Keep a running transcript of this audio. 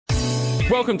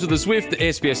Welcome to the Zwift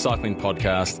SBS Cycling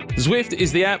Podcast. Zwift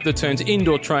is the app that turns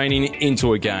indoor training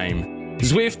into a game.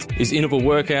 Zwift is interval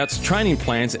workouts, training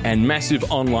plans, and massive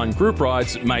online group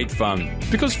rides made fun.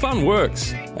 Because fun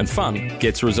works, and fun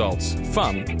gets results.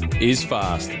 Fun is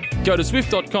fast. Go to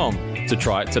Zwift.com to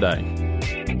try it today.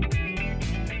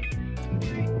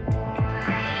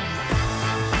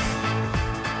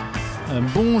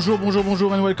 Bonjour,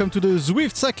 and welcome to the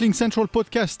Zwift Cycling Central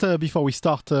podcast. Before we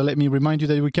start, let me remind you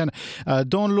that we can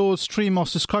download, stream, or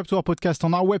subscribe to our podcast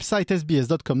on our website,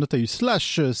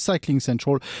 sbs.com.au/cycling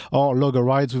central, or log a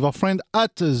rides with our friend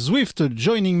at Zwift,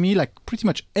 joining me like pretty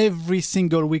much every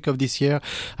single week of this year.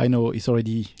 I know he's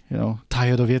already,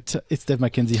 tired of it. It's Dave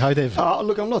McKenzie. Hi, Dave. Oh,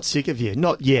 look, I'm not sick of you.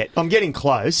 Not yet. I'm getting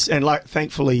close, and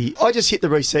thankfully, I just hit the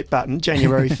reset button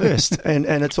January 1st,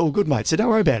 and it's all good, mate. So don't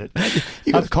worry about it.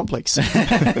 You got a complex.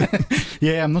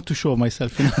 Yeah, I'm not too sure of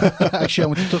myself. Actually, I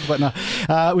want to talk about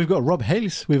now. We've got Rob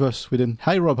Hayles with us.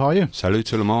 Hi, Rob. How are you? Salut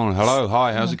tout le monde. Hello.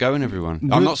 Hi. How's it going, everyone?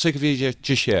 I'm not sick of you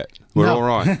just yet. We're all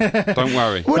right. Don't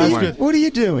worry. What are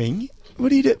you doing? What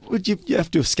do you do? Would you have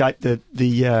to escape the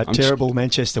terrible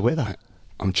Manchester weather?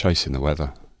 I'm chasing the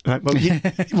weather. Right,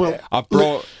 I've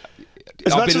brought.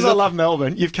 As much as I love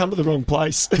Melbourne, you've come to the wrong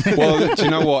place. Well, do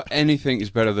you know what? Anything is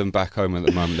better than back home at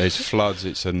the moment. There's floods.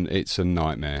 It's a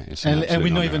nightmare. And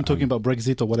we're not even talking about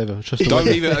Brexit or whatever. Just don't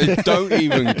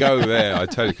even go there. I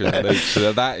tell you,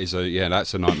 so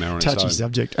that's a nightmare on its own. Touchy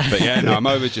subject. But I'm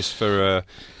over just for a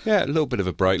little bit of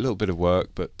a break, a little bit of work,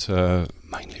 but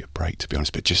mainly a break, to be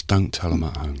honest. But just don't tell them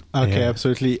at home. Okay,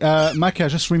 absolutely. Maka,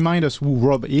 just remind us who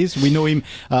Rob is. We know him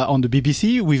on the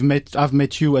BBC. I've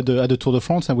met you at the Tour de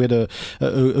France, and we had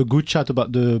a good chat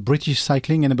about the British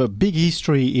cycling and about big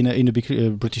history in a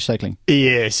big British cycling.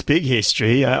 Yes, big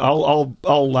history. I'll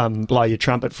blow your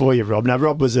trumpet for you, Rob. Now,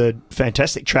 Rob was a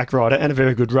fantastic track rider and a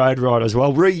very good road rider as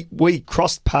well. We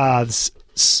crossed paths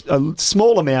a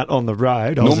small amount on the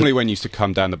road. Normally when you used to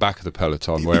come down the back of the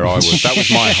peloton where I was, that was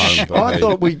my home. I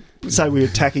thought we were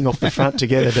attacking off the front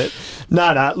together, but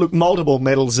no, look, multiple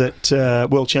medals at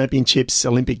World Championships,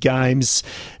 Olympic Games,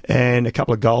 and a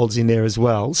couple of golds in there as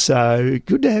well. So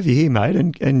good to have you here, mate,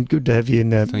 and good to have you in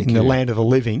the land of the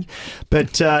living.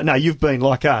 But no, you've been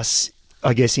like us,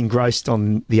 I guess, engrossed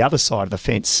on the other side of the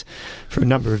fence for a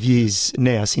number of years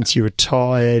now, since you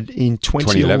retired in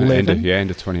 2011.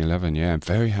 End of 2011, yeah. I'm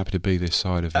very happy to be this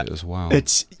side of it as well.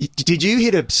 Did you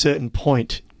hit a certain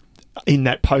point in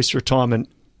that post-retirement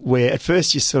where at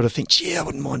first you sort of think, gee, I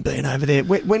wouldn't mind being over there?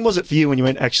 When was it for you when you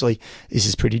went, actually, this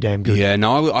is pretty damn good? Yeah,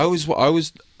 no, I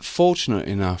was fortunate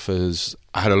enough as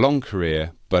I had a long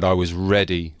career, but I was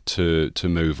ready to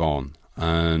move on.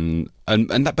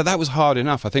 But that was hard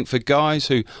enough. I think for guys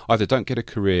who either don't get a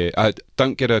career,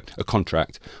 don't get a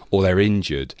contract, or they're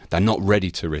injured, they're not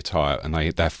ready to retire, and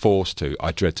they're forced to.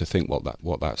 I dread to think what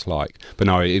that's like. But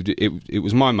no, it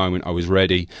was my moment. I was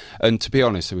ready, and to be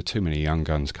honest, there were too many young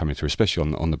guns coming through,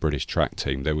 especially on the British track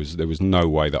team. There was no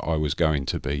way that I was going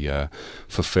to be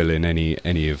fulfilling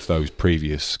any of those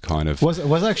previous kind of.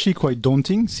 Was actually quite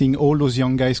daunting seeing all those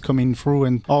young guys coming through,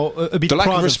 and a bit the lack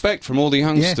of respect from all the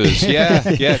youngsters. Yeah,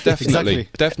 definitely. Exactly.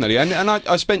 Definitely. And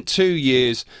I spent 2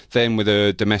 years then with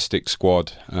a domestic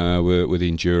squad with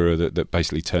Endura that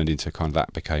basically turned into kind of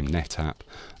that became NetApp.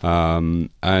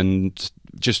 And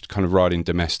just kind of riding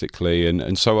domestically.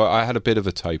 And so I had a bit of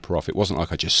a taper off. It wasn't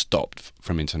like I just stopped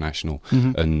from international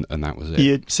and that was it.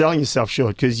 You're selling yourself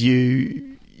short because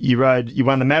you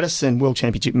won the Madison World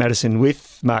Championship Madison with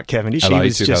Mark Cavendish. LA, he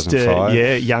was just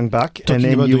a young buck. Talking and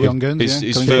then about the young guns,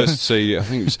 his first senior, I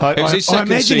think it was his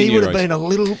second. I imagine he would have race. been a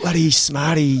little bloody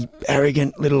smarty,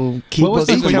 arrogant little kid. What was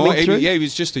he coming through? Yeah, he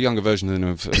was just a younger version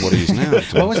of what he is now.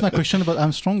 What was my question about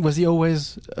Armstrong? Was he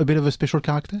always a bit of a special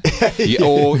character? Yeah,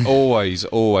 always.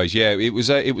 Yeah, it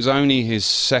was only his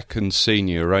second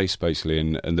senior race basically,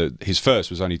 and his first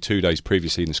was only 2 days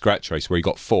previously in the scratch race where he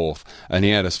got fourth, and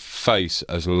he had a face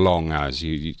as long as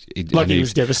he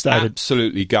was devastated,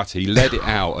 absolutely gutted. He let it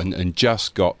out and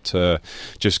just got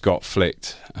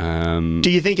flicked. Do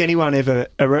you think anyone ever,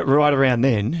 right around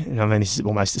then, and I mean this is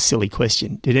almost a silly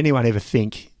question, did anyone ever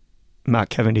think Mark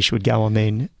Cavendish would go on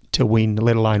then to win,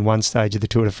 let alone one stage of the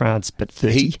Tour de France, but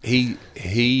 30?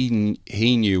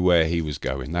 He knew where he was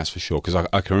going, that's for sure, because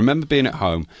I can remember being at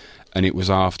home, and it was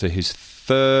after his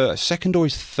second or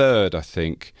his third, I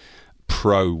think,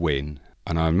 pro win.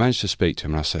 And I managed to speak to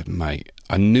him and I said, mate,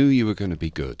 I knew you were going to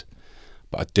be good,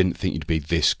 but I didn't think you'd be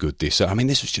this good. This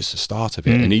was just the start of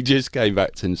it. And he just came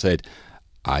back and said,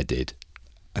 I did.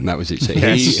 And that was it. So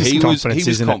he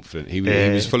was confident. He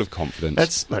was full of confidence.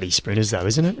 That's bloody sprinters though,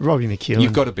 isn't it? Robbie McEwen.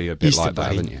 You've got to be a bit like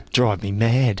that, haven't you? Drive me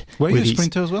mad. Were you a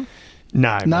sprinter as well?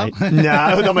 No, No? mate. No.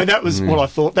 I mean, that was what I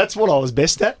thought. That's what I was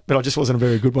best at, but I just wasn't a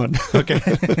very good one. Okay.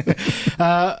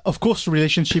 Of course, the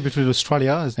relationship between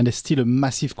Australia and there's still a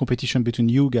massive competition between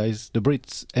you guys, the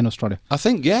Brits, and Australia. I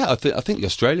think the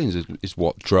Australians is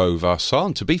what drove us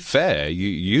on. To be fair,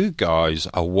 you guys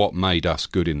are what made us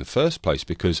good in the first place,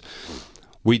 because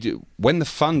when the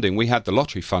funding, we had the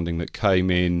lottery funding that came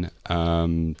in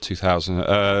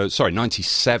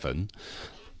 97.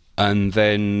 And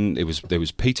then there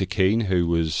was Peter Keane, who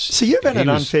was... So you've had an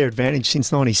unfair advantage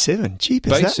since 97.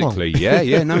 Jeepers, basically, that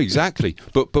long. no, exactly.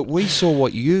 But we saw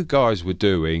what you guys were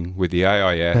doing with the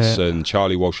AIS and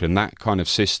Charlie Walsh and that kind of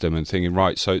system, and thinking,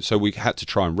 right, so we had to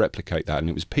try and replicate that. And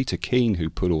it was Peter Keane who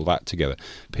put all that together.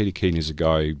 Peter Keane is a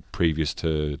guy previous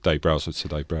to Dave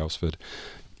Brailsford,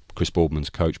 Chris Boardman's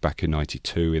coach back in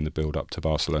 92 in the build-up to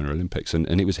Barcelona Olympics,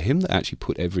 and it was him that actually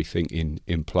put everything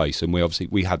in place. And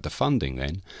we had the funding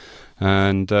then,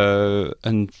 and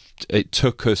it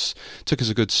took us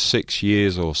a good 6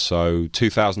 years or so.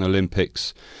 2000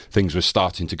 Olympics, things were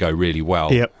starting to go really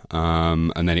well. Yep.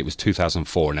 And then it was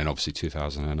 2004, and then obviously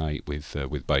 2008 with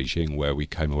Beijing, where we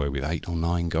came away with 8 or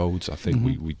 9 golds. I think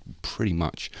we pretty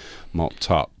much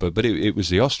mopped up. But it was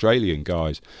the Australian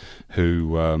guys who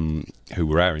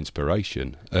were our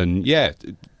inspiration, and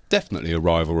definitely a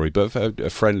rivalry, but a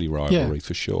friendly rivalry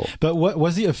for sure. But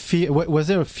was there a fear? Was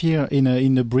there a fear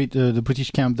in the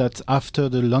British camp that after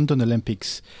the London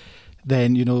Olympics,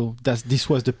 then that this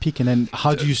was the peak, and then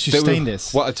how do you sustain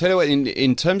this? Well, I tell you what,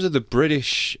 in terms of the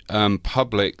British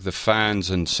public, the fans,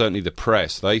 and certainly the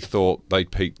press, they thought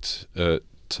they'd peaked at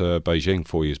Beijing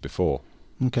 4 years before.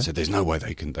 Okay. So there's no way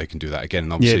they can do that again.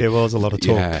 And obviously, there was a lot of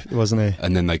talk, wasn't there?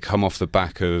 And then they come off the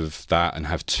back of that and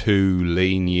have 2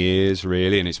 lean years,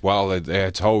 really. And it's, they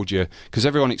told you, because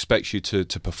everyone expects you to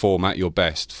perform at your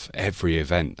best for every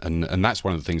event. And that's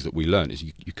one of the things that we learned is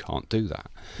you can't do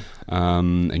that.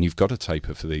 And you've got to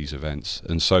taper for these events.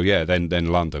 And so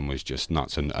then London was just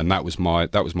nuts, and that was my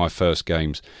first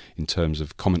games in terms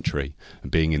of commentary and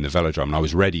being in the velodrome. And I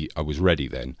was ready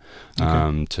then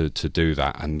to do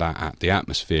that, and the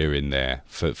atmosphere in there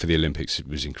for the Olympics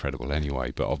was incredible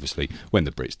anyway. But obviously when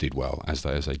the Brits did well, as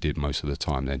they did most of the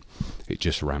time, then it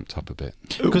just ramped up a bit.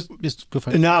 No, I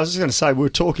was just going to say, we were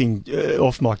talking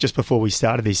off mic just before we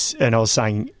started this, and I was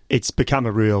saying it's become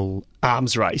a real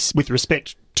arms race with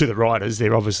respect to the riders.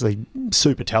 They're obviously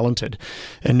super talented,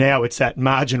 and now it's that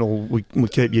marginal, we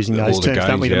keep using those terms, gains,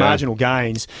 don't we? The marginal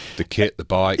gains, the kit, the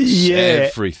bikes,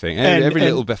 everything, every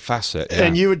little bit facet.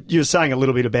 And you were saying a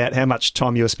little bit about how much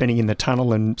time you were spending in the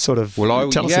tunnel, and sort of tell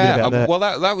us a bit about that. Well,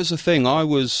 that was the thing. I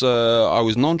was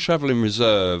non-travelling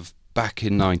reserve back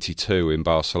in 92 in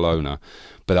Barcelona,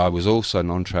 but I was also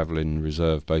non-travelling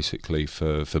reserve basically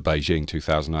for Beijing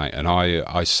 2008, and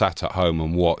I sat at home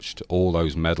and watched all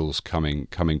those medals coming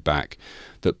back.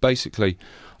 That basically,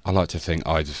 I like to think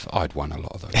I'd won a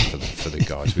lot of those for the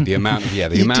guys with the amount of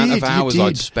amount of hours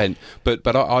I'd spent.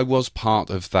 But I was part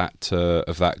of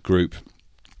that group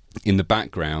in the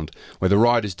background where the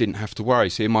riders didn't have to worry.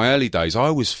 See, in my early days, I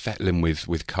was fettling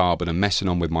with carbon and messing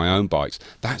on with my own bikes.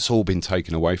 That's all been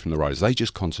taken away from the riders. They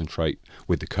just concentrate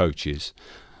with the coaches,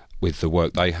 with the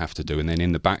work they have to do, and then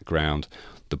in the background,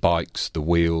 the bikes, the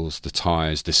wheels, the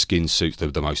tyres, the skin suits,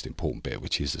 the most important bit,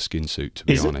 which is the skin suit, to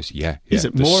be honest. Yeah. Is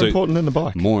it more important than the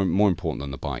bike? More important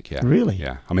than the bike, yeah. Really?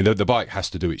 Yeah. I mean, the bike has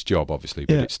to do its job, obviously,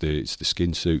 but it's the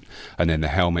skin suit, and then the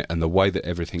helmet, and the way that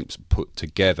everything's put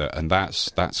together, and that's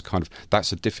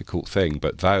a difficult thing,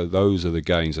 but those are the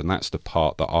gains, and that's the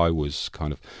part that I was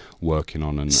kind of working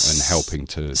on and helping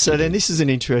to... So then this is an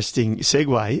interesting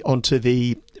segue onto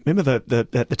the... Remember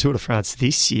the Tour de France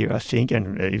this year, I think,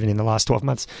 and even in the last 12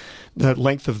 months, the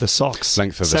length of the socks. So do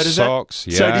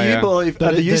you believe,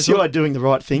 are the UCI doing the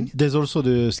right thing? There's also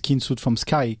the skin suit from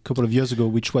Sky a couple of years ago,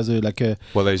 which was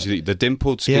Well, there's the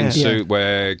dimpled skin suit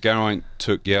where Geraint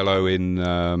took yellow in,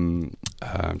 I'm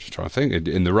just trying to think,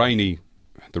 in the rainy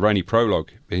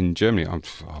prologue in Germany.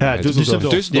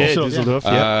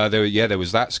 Düsseldorf. There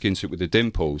was that skin suit with the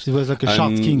dimples. It was like a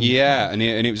shark skin. Yeah, and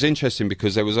it was interesting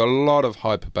because there was a lot of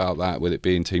hype about that with it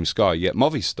being Team Sky. Yet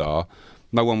Movistar,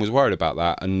 no one was worried about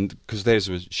that, and because theirs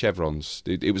was chevrons.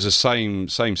 It was the same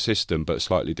system but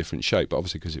slightly different shape. But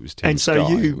obviously because it was Team Sky. And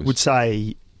so you would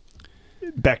say,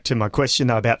 back to my question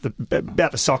though about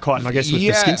the sock height, and I guess with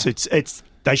the skin suits,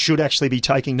 they should actually be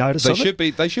taking notice of it?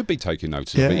 They should be taking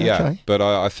notice of it, okay. But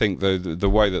I think the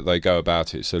way that they go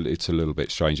about it, it's a little bit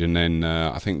strange. And then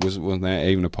I think wasn't there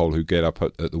even a Pole who get up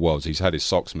at the Worlds? He's had his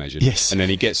socks measured, yes, and then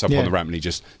he gets up on the ramp and he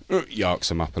just yarks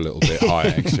them up a little bit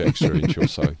higher, extra inch or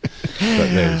so.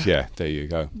 But there you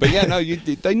go. But they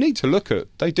do need to look at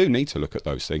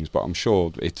those things. But I'm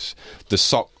sure it's the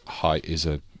sock height is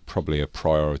probably a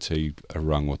priority, a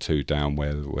rung or two down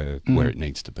where it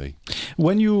needs to be.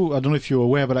 When I don't know if you're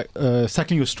aware, but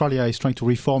Cycling Australia is trying to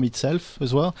reform itself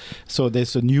as well. So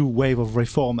there's a new wave of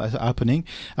reform happening.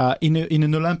 In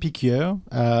an Olympic year,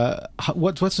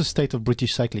 what's the state of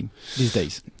British cycling these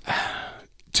days?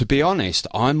 To be honest,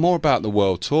 I'm more about the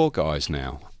World Tour guys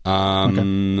now.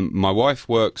 My wife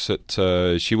works at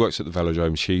the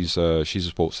velodrome. She's a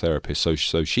sports therapist, so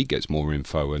she gets more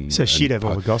info and she'd have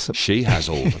all the gossip. She has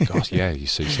all the gossip. Yeah, you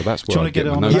see. So that's where I get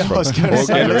my on. notes from. I was going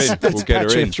to say, we'll get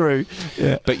her in through.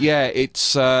 Yeah. But yeah,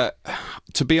 it's to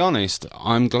be honest,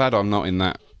 I'm glad I'm not in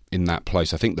that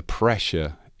place. I think the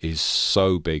pressure is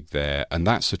so big there, and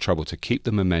that's the trouble, to keep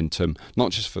the momentum, not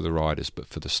just for the riders but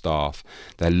for the staff.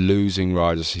 They're losing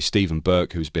riders. See Stephen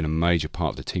Burke, who's been a major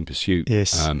part of the team pursuit,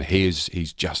 yes.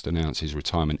 He's just announced his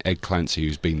retirement. Ed Clancy,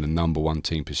 who's been the number one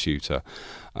team pursuiter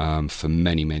for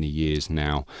many years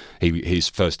now, his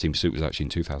first team pursuit was actually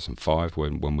in 2005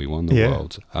 when we won the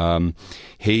world.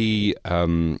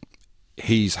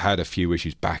 He's had a few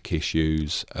issues, back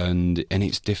issues, and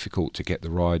it's difficult to get the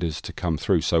riders to come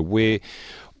through. So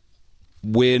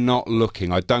we're not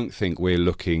looking. I don't think we're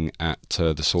looking at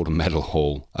the sort of medal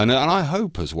haul, and I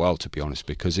hope as well, to be honest,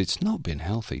 because it's not been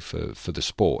healthy for the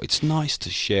sport. It's nice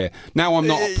to share. Now I'm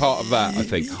not a part of that. I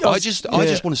think I just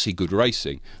want to see good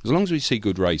racing. As long as we see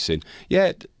good racing,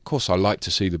 of course I like to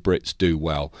see the Brits do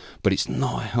well, but it's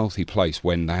not a healthy place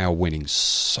when they are winning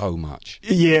so much.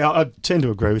 Yeah, I tend to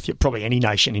agree with you. Probably any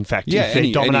nation, in fact, if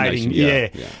they're dominating. Any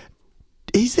nation, yeah.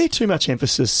 Is there too much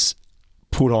emphasis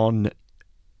put on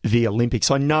the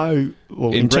Olympics? I know,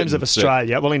 in terms of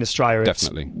Australia, in Australia,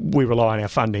 definitely we rely on our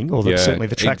funding, or certainly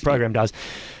the track program does.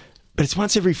 But it's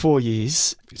once every 4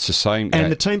 years. It's the same.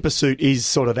 And the team pursuit is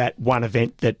sort of that one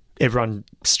event that everyone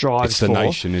strives for. It's the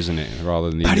nation, isn't it, rather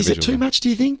than the individual. But is it too much, do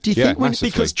you think?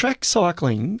 Because track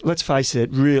cycling, let's face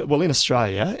it, in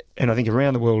Australia, and I think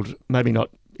around the world, maybe not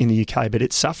in the UK, but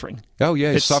it's suffering. Oh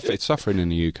yeah, it's suffering in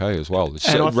the UK as well.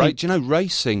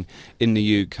 Racing in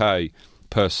the UK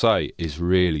per se is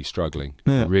really struggling,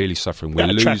 really suffering. We're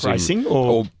losing track racing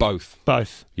or both.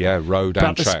 Both. Yeah, road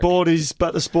and track.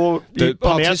 But the sport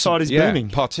on the outside is booming.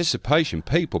 Participation,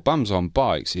 bums on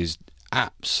bikes is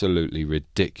absolutely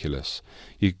ridiculous.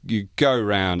 You go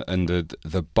around and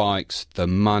the bikes, the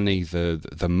money,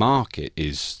 the market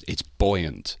it's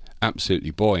buoyant. Absolutely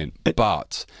buoyant,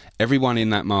 but everyone in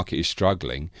that market is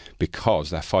struggling because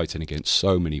they're fighting against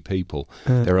so many people.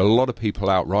 There are a lot of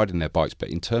people out riding their bikes, but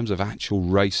in terms of actual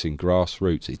racing,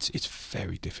 grassroots, it's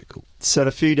very difficult. So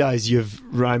the few days you've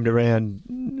roamed around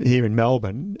here in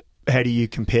Melbourne, how do you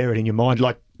compare it in your mind?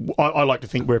 Like, I like to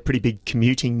think we're a pretty big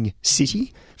commuting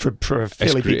city for a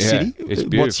fairly big city. It's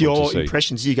beautiful. What's your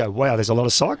impressions? You go, wow, there's a lot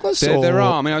of cyclists? There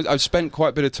are. I mean, I've spent quite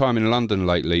a bit of time in London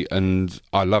lately, and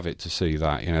I love it to see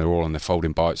that. They're all on their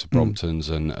folding bikes, Bromptons,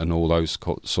 and all those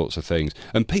sorts of things.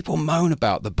 And people moan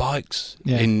about the bikes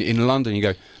in London. You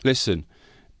go, listen,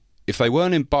 if they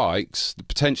weren't in bikes,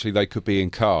 potentially they could be in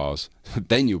cars.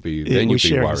 Then you'll be worried.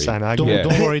 The same argument.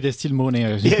 Don't worry, they're still moaning.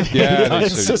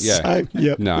 It's the same.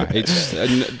 Yep. No,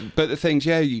 but the things,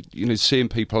 seeing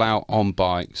people out on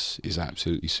bikes is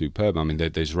absolutely superb. I mean,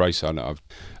 there's race on it,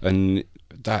 and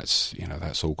that's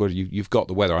all good. You've got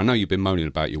the weather. I know you've been moaning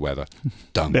about your weather.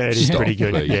 Don't. It is pretty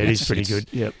good. Please. Yeah, it is pretty good.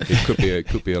 Yep. It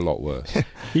could be a lot worse.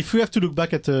 If we have to look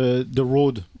back at the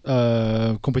road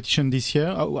competition this year,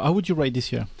 how would you rate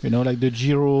this year? Like the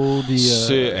Giro,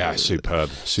 superb.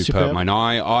 I mean,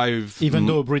 I've even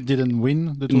though Brit didn't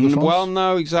win the Tour de France. Well,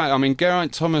 no, exactly. I mean,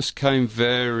 Geraint Thomas came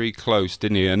very close,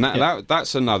 didn't he? And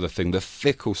that's another thing, the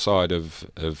fickle side of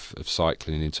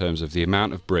cycling in terms of the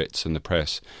amount of Brits and the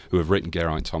press who have written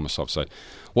Geraint Thomas off. So,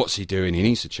 what's he doing? He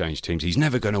needs to change teams. He's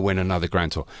never going to win another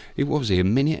Grand Tour. What was he,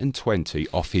 1 minute and 20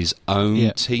 off his own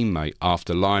teammate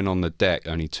after lying on the deck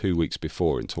only 2 weeks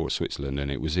before in Tour of Switzerland,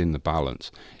 and it was in the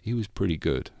balance. He was pretty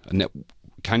good. And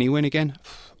can he win again?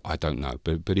 I don't know,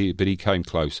 but he came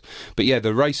close. But yeah,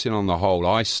 the racing on the whole,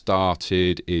 I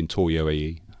started in Tour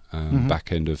UAE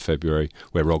back end of February,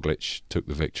 where Roglic took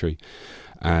the victory,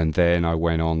 and then I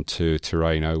went on to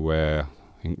Tirreno, where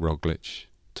I think Roglic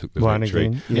took the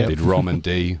victory. Did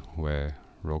Romandie, where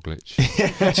Roglic.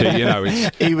 So,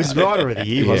 he was rider of the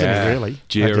year, wasn't he? Really,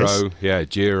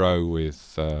 Giro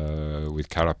with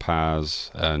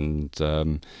Carapaz,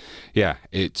 and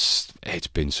it's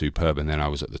been superb. And then I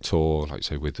was at the Tour, like I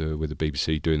say, with the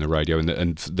BBC doing the radio,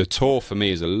 and the Tour for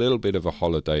me is a little bit of a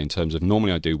holiday in terms of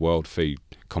normally I do world feed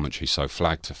commentary, so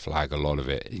flag to flag, a lot of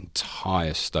it,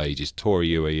 entire stages. Tour of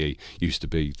UAE used to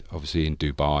be obviously in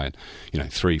Dubai, and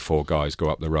 3-4 guys go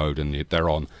up the road and they're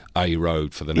on a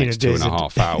road for the next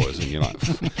 2.5 hours, and you're like,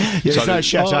 there's no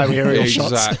chateau aerial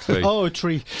shots. Exactly. Oh, a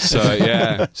tree.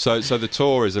 So so the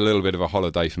tour is a little bit of a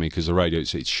holiday for me because the radio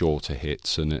it's shorter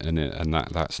hits and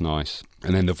that's nice.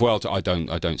 And then the Vuelta, I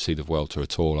don't see the Vuelta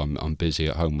at all. I'm busy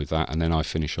at home with that, and then I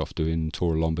finish off doing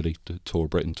Tour of Lombardy, Tour of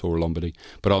Britain, Tour of Lombardy.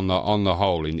 But on the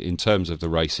whole, in terms of the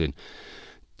racing,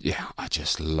 yeah, I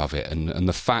just love it, and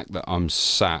the fact that I'm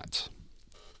sat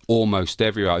almost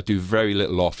everywhere. I do very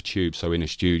little off tube, so in a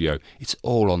studio, it's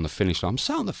all on the finish line. I'm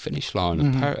sat on the finish line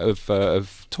of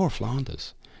Tour of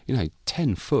Flanders.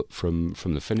 10 foot from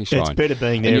the finish line. It's better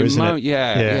being there, isn't it?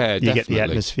 Yeah, you definitely. get the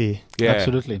atmosphere. Yeah,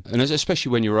 absolutely. And especially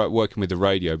when you're working with the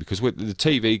radio, because with the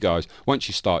TV guys, once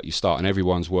you start, and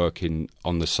everyone's working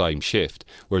on the same shift.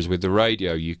 Whereas with the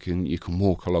radio, you can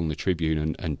walk along the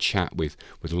tribune and chat with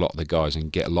a lot of the guys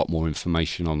and get a lot more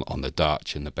information on the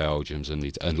Dutch and the Belgians,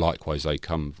 and likewise they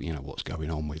come, what's going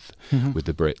on with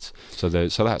the Brits. So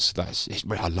that's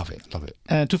I love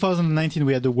it. 2019,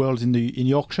 we had the Worlds in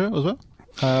Yorkshire as well.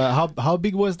 How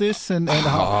big was this? And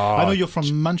how, I know you're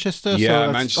from Manchester, so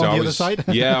that's Manchester, on the other side.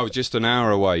 Yeah, I was just an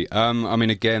hour away.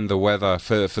 Again, the weather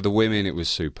for the women, it was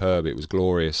superb. It was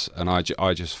glorious, and I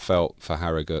just felt for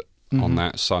Harrogate on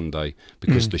that Sunday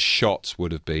because the shots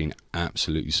would have been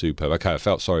absolutely superb. Okay, I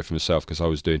felt sorry for myself because I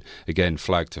was doing, again,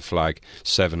 flag to flag,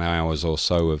 7 hours or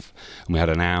so and we had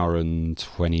an hour and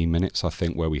 20 minutes, I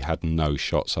think, where we had no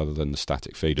shots other than the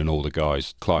static feed and all the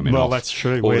guys climbing off. Well, that's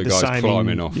true. All We're the guys same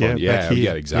climbing off. Yeah,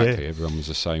 exactly. Yeah. Everyone was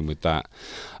the same with that.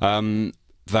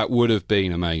 That would have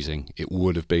been amazing. It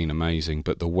would have been amazing,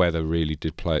 but the weather really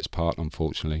did play its part,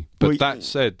 unfortunately. But that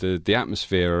said, the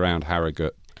atmosphere around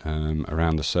Harrogate,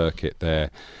 around the circuit there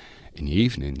in the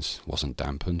evenings wasn't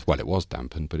dampened. Well, it was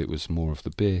dampened, but it was more of the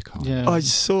beer kind. Yeah,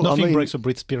 nothing breaks a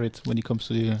Brit spirit when it comes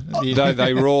to the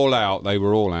they were all out. They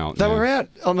were all out. They were out.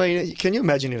 I mean, can you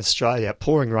imagine in Australia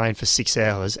pouring rain for 6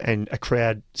 hours and a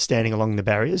crowd standing along the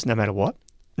barriers, no matter what?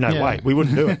 No way, we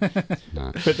wouldn't do it.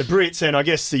 No. But the Brits and I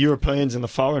guess the Europeans and the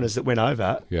foreigners that went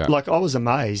over, like I was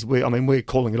amazed. We're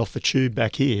calling it off the tube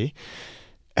back here,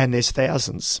 and there's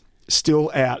thousands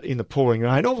still out in the pouring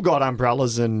rain. All got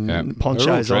umbrellas and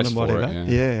ponchos on and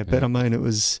whatever. But I mean, it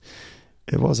was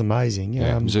amazing.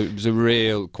 It was a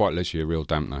real, quite literally a real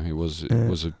dampener. It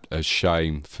was a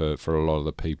shame for a lot of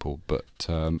the people, but that's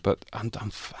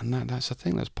I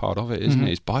think that's part of it, isn't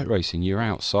it? It's bike racing. You're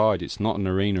outside. It's not an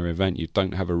arena event. You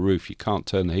don't have a roof. You can't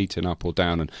turn the heating up or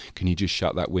down. And can you just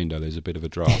shut that window? There's a bit of a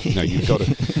draft.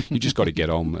 You just got to get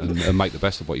on and make the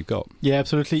best of what you've got. Yeah,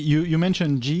 absolutely. You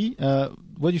mentioned G.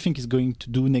 What do you think is going to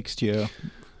do next year?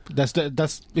 That's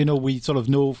we sort of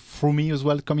know Froome as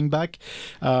well coming back.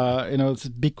 It's a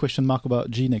big question mark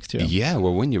about G next year. Yeah,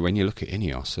 well, when you look at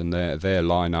Ineos and their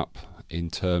lineup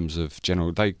in terms of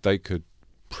general, they could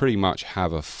pretty much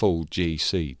have a full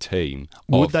GC team.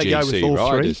 Would they GC go with all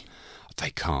riders. three? They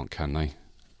can't, can they?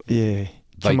 Yeah.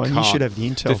 Come on, you should have the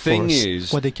intel. The thing for us.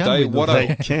 is, well, they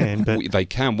can. They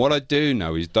can. What I do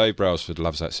know is Dave Brailsford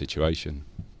loves that situation.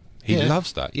 He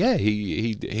loves that. Yeah,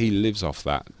 he lives off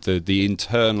that. The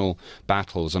internal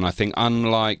battles, and I think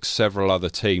unlike several other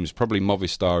teams, probably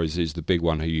Movistar is the big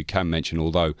one who you can mention,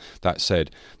 although that said,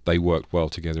 they worked well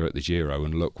together at the Giro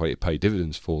and look what it paid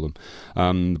dividends for them.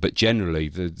 But generally,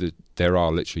 there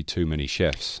are literally too many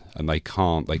chefs and they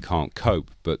can't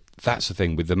cope. But that's the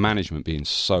thing, with the management being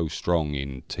so strong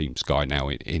in Team Sky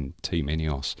now, in Team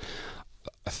Ineos,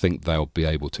 I think they'll be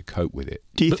able to cope with it.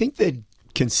 Do you think they'd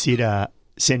consider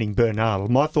sending Bernal?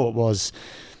 My thought was,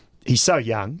 he's so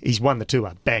young, he's won the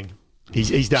tour, bang,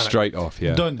 he's done straight off,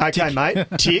 yeah. Done. Okay, mate,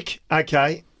 tick,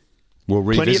 okay. We'll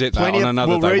revisit that on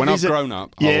another day. When I've grown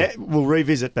up. We'll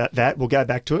revisit that. We'll go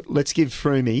back to it. Let's give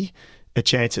Froome a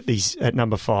chance at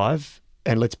number 5,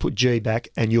 and let's put G back,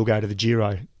 and you'll go to the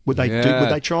Giro. Would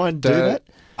they try and do that?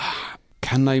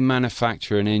 Can they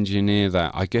manufacture and engineer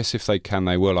that? I guess if they can,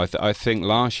 they will. I think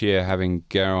last year having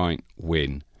Geraint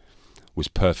win was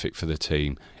perfect for the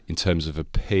team in terms of a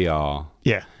PR.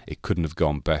 Yeah. It couldn't have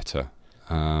gone better.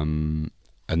 And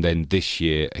then this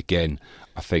year, again,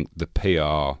 I think the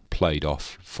PR played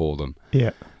off for them.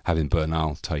 Yeah. Having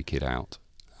Bernal take it out.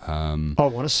 I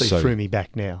want to see Froome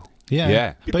back now.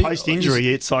 Yeah.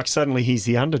 Post-injury, it's like suddenly he's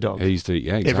the underdog. Exactly.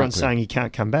 Everyone's saying he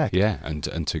can't come back. Yeah,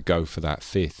 and to go for that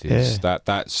 5th is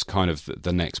that's kind of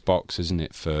the next box, isn't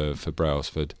it, for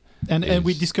Brailsford? And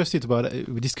we discussed it in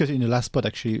the last pod.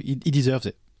 Actually, he deserves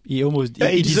it. he almost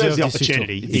He deserves the this title.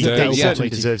 opportunity. He He certainly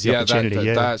deserves the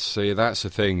opportunity. That's the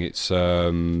thing. It's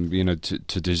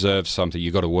to deserve something,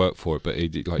 you've got to work for it. But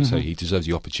like you say, he deserves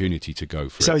the opportunity to go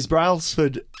for it. So is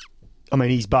Brailsford? I mean,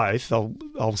 he's both.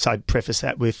 I'll say preface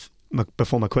that with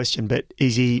before my question. But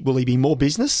will he be more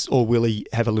business or will he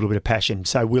have a little bit of passion?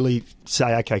 So will he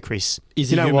say, "Okay, Chris,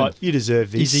 is you he know human? What, you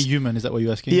deserve this"? Is he human? Is that what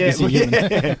you're asking? Yeah. Is he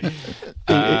human?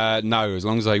 No, as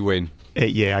long as they win.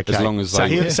 Yeah, okay. As long as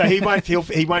they so he won't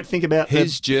think about the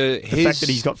fact that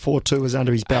he's got 4 tours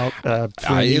under his belt.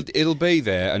 It'll be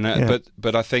there, and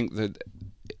but I think that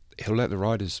he'll let the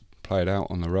riders play it out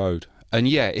on the road. And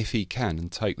if he can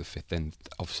and take the 5th, then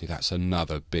obviously that's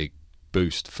another big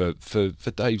boost for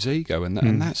Dave's ego, and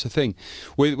that's the thing.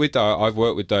 With I've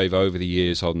worked with Dave over the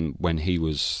years on when he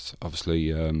was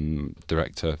obviously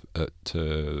director for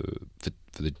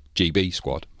the GB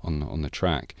squad on the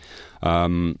track.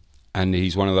 And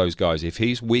he's one of those guys. If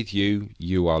he's with you,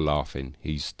 you are laughing.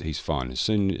 He's fine. As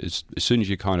soon as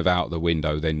you're kind of out the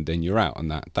window, then you're out, and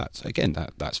that's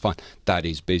fine. That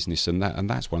is business, and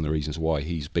that's one of the reasons why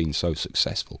he's been so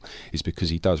successful is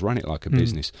because he does run it like a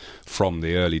business from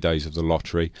the early days of the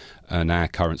lottery. And our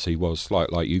currency was like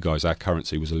you guys. Our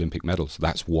currency was Olympic medals.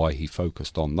 That's why he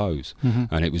focused on those.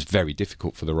 And it was very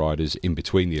difficult for the riders in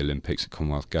between the Olympics,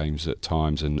 Commonwealth Games at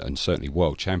times, and certainly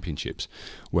World Championships,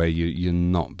 where you're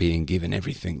not being given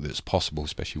everything that's possible,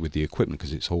 especially with the equipment,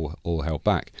 because it's all held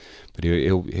back. But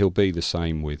he'll be the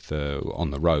same with on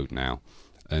the road now,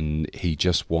 and he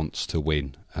just wants to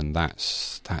win, and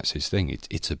that's his thing.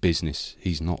 It's a business.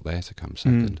 He's not there to come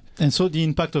second. And so the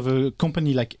impact of a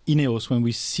company like Ineos, when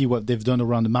we see what they've done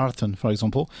around the marathon, for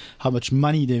example, how much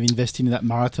money they've invested in that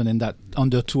marathon and that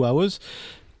under 2 hours.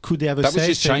 Could they have a say? That was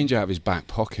just change out of his back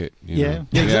pocket. Yeah,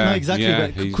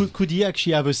 exactly. But could he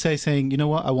actually have a say saying, you know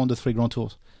what, I want the 3 Grand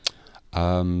Tours?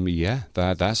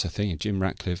 That's the thing. If Jim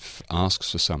Ratcliffe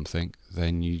asks for something,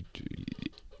 then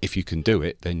if you can do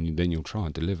it, then you'll try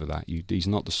and deliver that. He's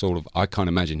not the sort of, I can't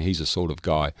imagine he's the sort of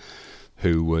guy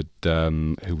who would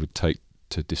take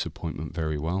to disappointment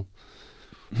very well.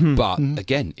 But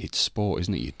again, it's sport,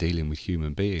 isn't it? You're dealing with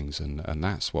human beings, and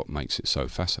that's what makes it so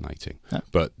fascinating. Yeah.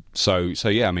 But so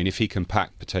yeah, I mean, if he can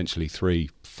pack potentially 3-4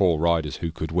 riders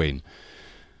who could win,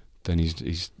 then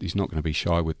he's not going to be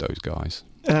shy with those guys.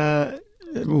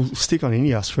 We'll stick on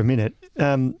Ineos for a minute.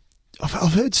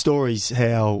 I've heard stories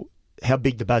how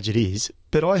big the budget is,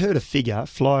 but I heard a figure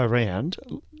fly around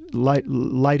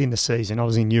late in the season. I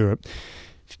was in Europe,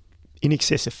 in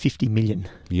excess of 50 million.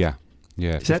 Yeah.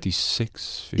 Yeah,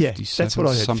 56, 57, yeah, that's what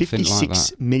I heard.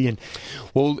 56 million.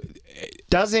 Well,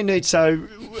 does there need... So,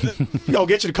 I'll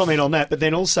get you to comment on that, but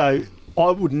then also,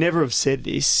 I would never have said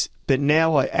this, but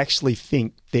now I actually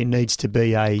think there needs to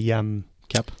be a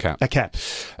cap. A cap.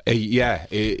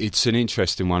 It's an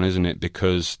interesting one, isn't it?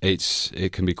 Because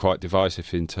it can be quite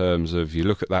divisive in terms of, you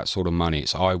look at that sort of money,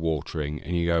 it's eye-watering,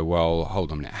 and you go, well,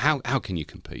 hold on a minute, how can you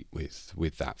compete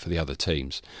with that for the other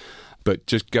teams? But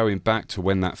just going back to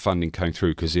when that funding came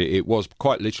through, because it was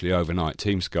quite literally overnight,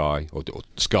 Team Sky, or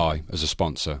Sky as a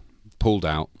sponsor, pulled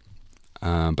out.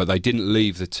 But they didn't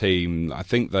leave the team. I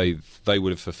think they would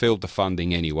have fulfilled the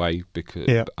funding anyway,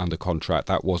 because under contract,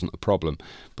 that wasn't the problem.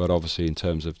 But obviously in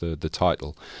terms of the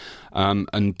title.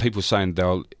 And people saying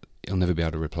he'll never be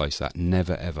able to replace that.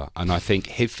 Never, ever. And I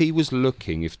think if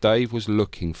Dave was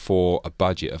looking for a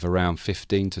budget of around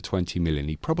 15 to 20 million,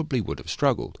 he probably would have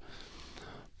struggled.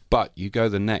 But you go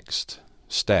the next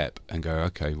step and go,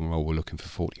 okay, well, we're looking for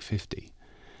 40, 50.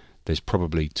 There's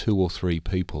probably 2 or 3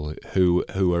 people who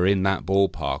are in that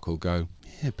ballpark who'll go,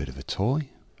 yeah, a bit of a toy.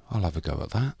 I'll have a go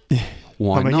at that.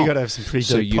 Why not? You've got to have some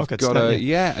pretty deep pockets, don't you?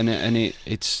 Yeah, and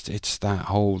it's that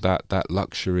whole that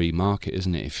luxury market,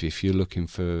 isn't it? If you're looking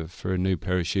for a new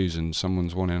pair of shoes and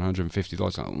someone's wanting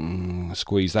 $150, like,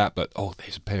 squeeze that, but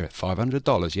there's a pair at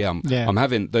 $500. I'm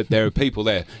having that. There are people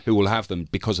there who will have them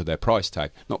because of their price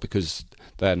tag, not because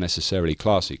they're necessarily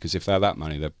classy. Because if they're that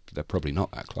money, they're probably not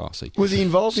that classy. Was he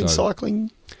involved in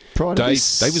cycling prior to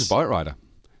this? Dave was a bike rider.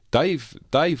 Dave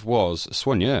was a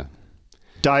soigneur.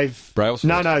 Dave Brailsford.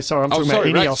 No, sorry, I'm talking about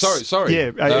Ineos. Sorry. Yeah,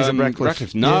 is it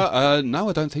Ratcliffe? No, no,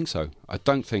 I don't think so.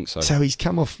 So he's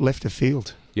come off left of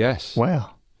field. Yes.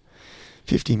 Wow.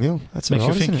 50 mil. That's Makes all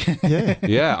right, you isn't think. it? Yeah.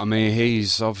 Yeah, I mean,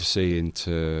 he's obviously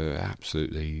into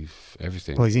absolutely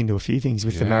everything. Well, he's into a few things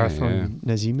with the marathon,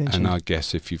 as you mentioned. And I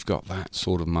guess if you've got that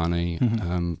sort of money,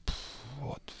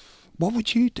 what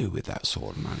would you do with that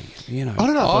sort of money? You know, I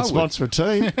don't know if I'd would- sponsor a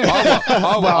team.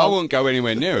 I wouldn't go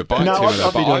anywhere near a bike No, team. I'd be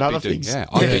but doing other things. Yeah,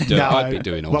 I'd be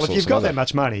doing all well, sorts if you've got of that other-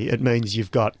 much money, it means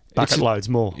you've got bucket loads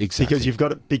more. Exactly.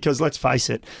 Because let's face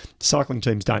it, cycling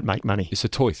teams don't make money. It's a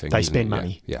toy thing. They isn't spend it?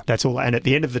 money. Yeah. That's all. And at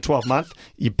the end of the 12th month,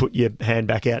 you put your hand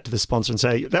back out to the sponsor and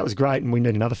say, that was great and we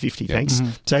need another 50, thanks.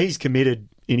 So he's committed,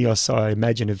 Ineos, I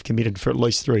imagine, have committed for at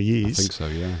least 3 years. I think so,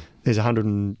 yeah. There's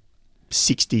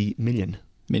 160 million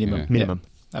Minimum. Yeah. minimum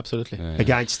Absolutely. Yeah.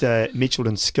 against Mitchell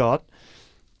and Scott,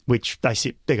 which they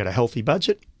got a healthy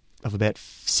budget of about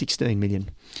 16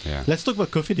 million. Yeah. Let's talk about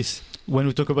Cofidis when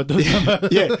we talk about those numbers.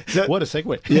 Yeah. What a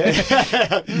segue.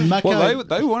 Yeah. Mackay, Well,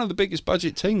 they were one of the biggest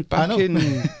budget teams back know. in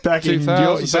Back in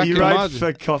 2000. so back you in rode March.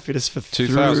 for Cofidis for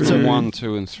 2001,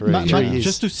 2 and 3. Ma- Yeah. Ma- years.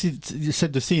 just to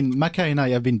set the scene, Mackay and I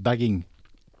have been bagging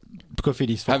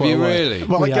Cofidis for Have quite you a while. really?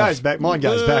 Well, We it have. goes back. Mine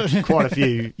goes back quite a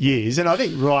few years, and I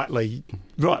think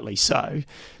rightly so.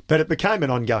 But it became an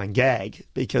ongoing gag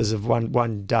because of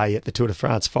one day at the Tour de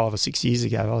France 5 or 6 years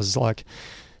ago. I was like,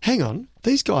 "Hang on,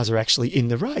 these guys are actually in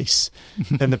the race."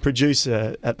 And the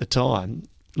producer at the time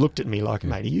looked at me like,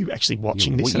 "Mate, are you actually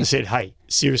watching this?" And I said, "Hey,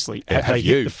 seriously, have they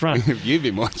hit the front?" Have you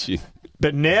been watching?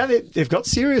 But now they've got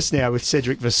serious now with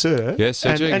Cedric Vasseur. Yeah,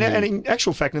 Cedric, And yeah. in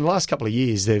actual fact, in the last couple of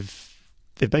years, they've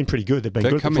been pretty good. They've been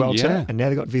They're good coming, with Vuelta, yeah. and now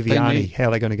they've got Viviani. How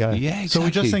are they going to go? Yeah, exactly. So we're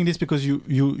just saying this because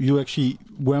you actually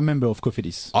were a member of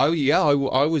Cofidis.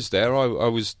 I was there. I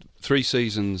was 3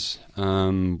 seasons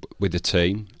with the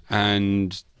team,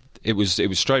 and it was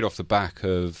straight off the back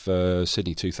of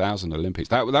Sydney 2000 Olympics.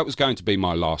 That was going to be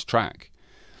my last track.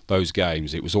 Those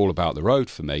games, it was all about the road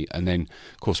for me. And then,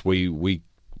 of course, we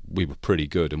were pretty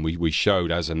good, and we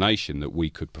showed as a nation that we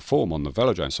could perform on the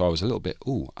velodrome. So I was a little bit,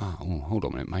 hold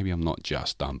on a minute, maybe I'm not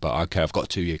just done. But okay, I've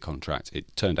got a 2-year contract. It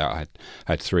turned out I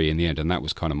had 3 in the end, and that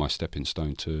was kind of my stepping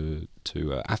stone to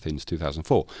Athens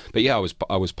 2004. But yeah,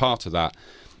 I was part of that,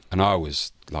 and I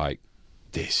was like,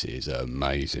 this is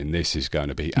amazing. This is going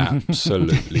to be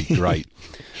absolutely great.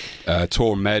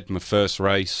 Tour Med, my first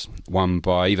race, won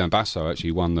by Ivan Basso.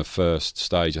 Actually, won the first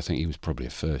stage. I think he was probably a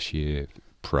first-year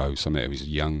pro. Something. He was a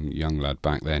young lad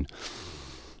back then.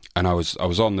 And I was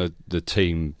on the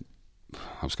team.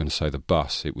 I was going to say the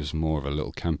bus. It was more of a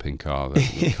little camping car that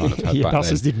we kind of had Yeah, back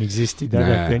buses then. didn't exist, did they,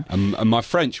 back then? And my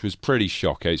French was pretty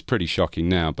shocking. It's pretty shocking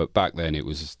now, but back then it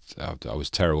was I was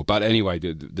terrible. But anyway,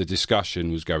 the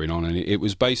discussion was going on, and it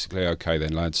was basically, okay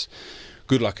then, lads,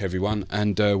 good luck everyone,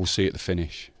 and we'll see you at the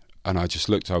finish. And I just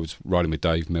looked. I was riding with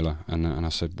Dave Miller, and I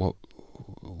said, what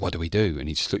do we do? And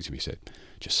he just looked at me and said,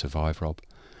 just survive, Rob.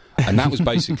 And that was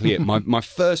basically it. My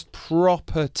first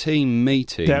proper team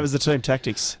meeting. That was the team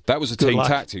tactics. That was the Good team luck.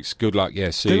 tactics. Good luck. Yeah.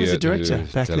 See Who you was the at director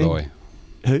back then? Deloy.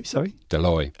 Who? Sorry?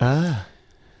 Deloy, Ah.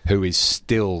 who is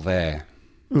still there.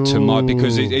 Ooh.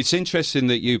 Because it's interesting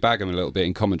that you bag him a little bit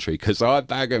in commentary, because I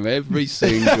bag him every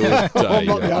single day. I'm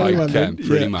not the only I one can, then.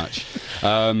 pretty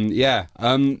Yeah.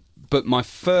 much. But my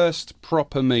first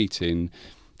proper meeting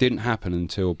didn't happen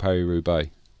until Paris-Roubaix.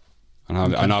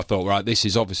 And I thought, right, this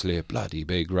is obviously a bloody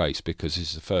big race, because this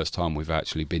is the first time we've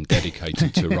actually been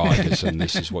dedicated to riders, and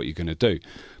this is what you're going to do.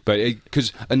 But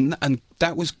and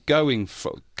that was coming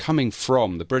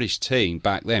from the British team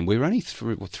back then. We were only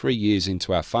 3 years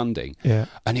into our funding, Yeah.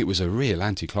 and it was a real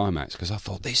anticlimax, because I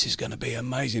thought, this is going to be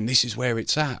amazing. This is where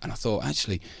it's at. And I thought,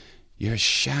 actually, you're a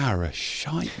shower of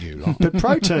shite, you lot. But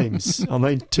pro teams, I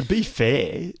mean, to be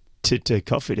fair to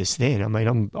Cofidis then, I mean,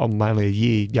 I'm only a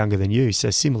year younger than you,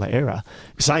 so same era.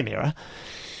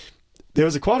 There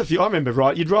was quite a few. I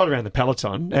remember, you'd ride around the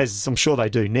peloton, as I'm sure they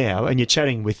do now, and you're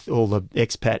chatting with all the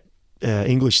expat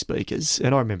English speakers.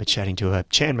 And I remember chatting to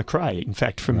Chan McRae, in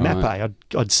fact, from Right. Mapei.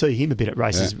 I'd see him a bit at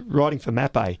races, riding for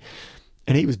Mapei.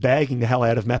 And he was bagging the hell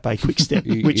out of Mapei Quickstep,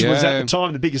 which was at the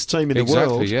time the biggest team in the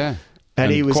world. Yeah. And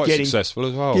he was quite getting successful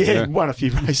as well. Yeah, won a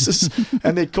few races.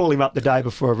 And they'd call him up the day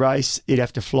before a race. He'd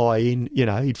have to fly in,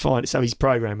 he'd find it. So his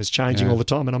program was changing all the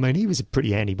time. And I mean, he was a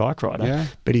pretty handy bike rider,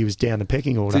 but he was down the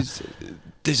pecking order.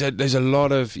 There's a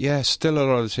lot of, still a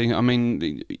lot of things. I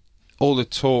mean, all the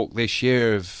talk this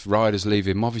year of riders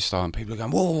leaving Movistar, and people are going,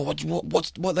 whoa,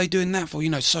 what are they doing that for?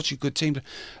 Such a good team.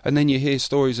 And then you hear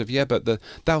stories of, but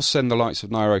they'll send the likes of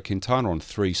Nairo Quintana on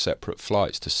 3 separate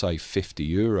flights to save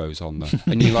 €50 on them.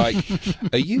 And you're like,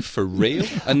 are you for real?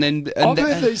 And then I've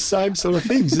heard these same sort of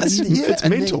things. It's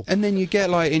mental. And then you get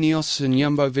like Ineos and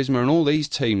Jumbo Visma and all these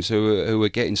teams who are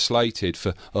getting slated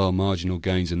for marginal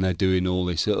gains, and they're doing all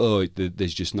this.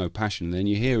 There's just no passion. And then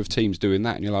you hear of teams doing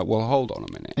that, and you're like, well, hold on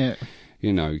a minute. Yeah.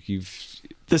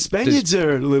 The Spaniards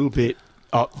are a little bit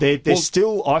Oh, they're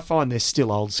still. I find they're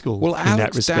still old school. Well, in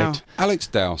that respect. Alex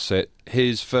Dowsett,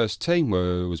 his first team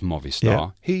was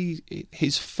Movistar. Yeah.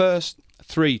 His first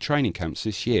 3 training camps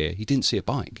this year, he didn't see a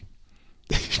bike.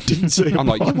 Didn't see. I'm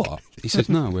like, you what? He says,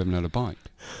 no, we haven't had a bike.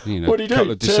 You know, What did he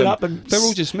do? Turn up and they're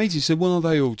all just meetings. He said, well, are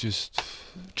they all just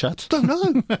Chat. don't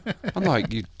know. I'm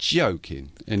like, you're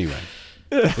joking. Anyway.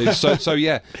 So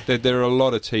yeah, there are a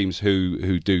lot of teams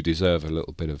who do deserve a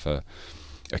little bit of a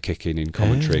kick in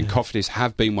commentary, and Cofidis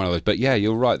have been one of those. But yeah,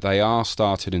 you're right, they are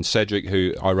started. And Cedric,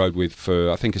 who I rode with for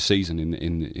I think a season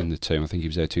in the team, I think he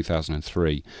was there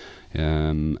 2003,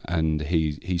 and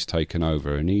he's taken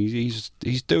over, and he's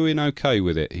doing okay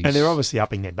with it. And they're obviously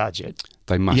upping their budget.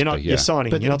 They must you're not, be, yeah.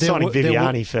 You're not signing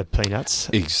Viviani for peanuts.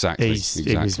 Exactly.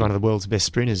 He was one of the world's best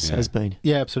sprinters, has been.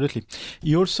 Yeah, absolutely.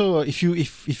 You also, if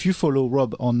you follow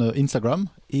Rob on Instagram,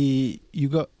 you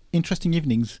got interesting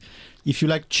evenings. If you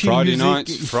like chill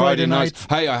Friday nights.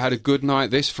 Hey, I had a good night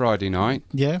this Friday night.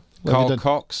 Yeah. Carl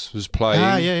Cox was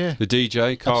playing. Yeah. The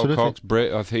DJ, Carl Absolutely. Cox,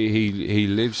 Brit. I think he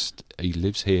lives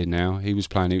here now. He was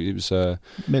playing. It was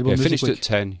finished at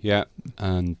 10. Yeah,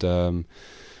 and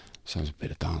so there's a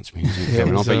bit of dance music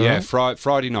going on. But yeah,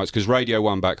 Friday nights, because Radio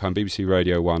 1 back home, BBC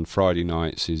Radio 1, Friday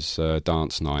nights is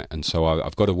dance night, and so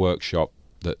I've got a workshop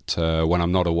that when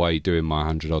I'm not away doing my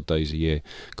 100 odd days a year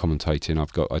commentating,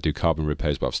 I do carbon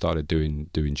repairs, but I've started doing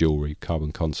jewellery,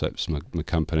 Carbon Concepts, my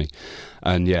company,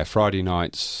 and yeah, Friday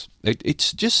nights.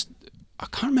 It's just, I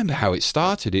can't remember how it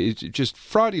started. It's just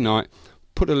Friday night.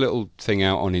 Put a little thing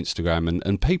out on Instagram,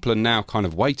 and people are now kind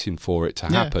of waiting for it to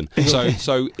happen.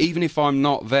 So even if I'm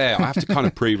not there, I have to kind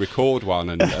of pre-record one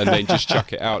and then just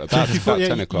chuck it out about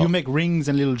 10 o'clock. You make rings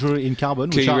and little jewelry in carbon.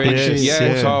 Key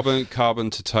rings, carbon,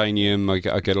 titanium. I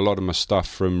get a lot of my stuff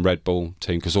from Red Bull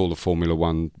team, because all the Formula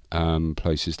One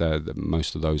places there,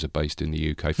 most of those are based in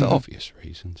the UK for obvious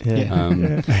reasons.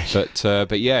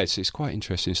 But yeah, it's quite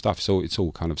interesting stuff. It's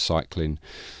all kind of cycling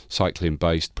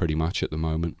based pretty much at the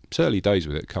moment. It's early days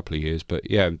with it, a couple of years, but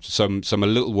yeah, a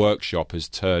little workshop is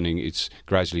turning. It's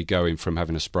gradually going from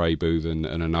having a spray booth and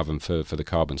an oven for the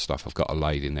carbon stuff. I've got a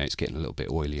lathe in there. It's getting a little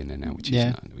bit oily in there now, which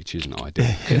isn't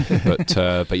ideal.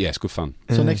 But yeah, it's good fun.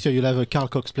 So next year you'll have a Carl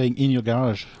Cox playing in your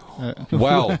garage.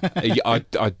 Well,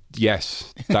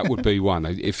 yes, that would be one.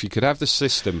 If you could have the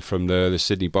system from the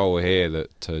Sydney Bowl here,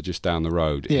 that just down the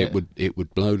road, it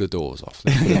would blow the doors off.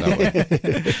 Let's put it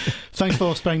that way. Thanks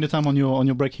for sparing the time on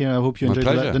your break here. I hope you enjoyed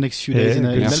the next few days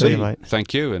in see you, mate.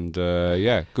 Thank you, and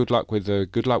good luck with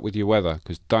your weather.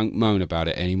 Because don't moan about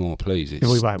it anymore, please.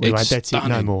 We won't. That's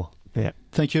stunning. it. No more. Yeah.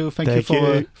 Thank you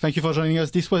for joining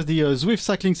us. This was the Zwift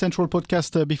Cycling Central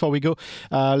podcast. Before we go,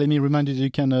 let me remind you that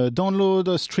you can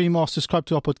download, stream, or subscribe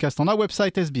to our podcast on our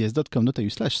website,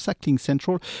 sbs.com.au/cycling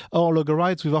central, or log a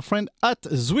rides with our friend at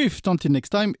Zwift. Until next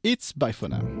time, it's bye for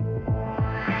now.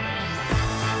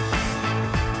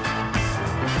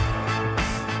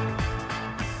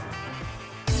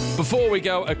 Before we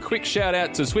go, a quick shout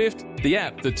out to Zwift, the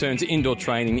app that turns indoor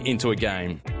training into a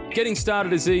game. Getting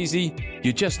started is easy.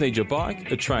 You just need your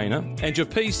bike, a trainer, and your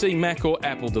PC, Mac or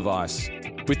Apple device.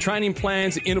 With training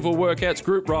plans, interval workouts,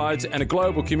 group rides, and a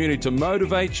global community to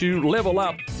motivate you, level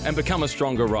up, and become a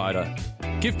stronger rider.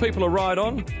 Give people a ride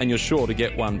on, and you're sure to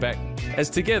get one back, as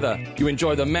together you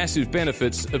enjoy the massive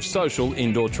benefits of social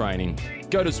indoor training.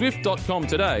 Go to Zwift.com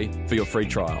today for your free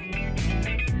trial.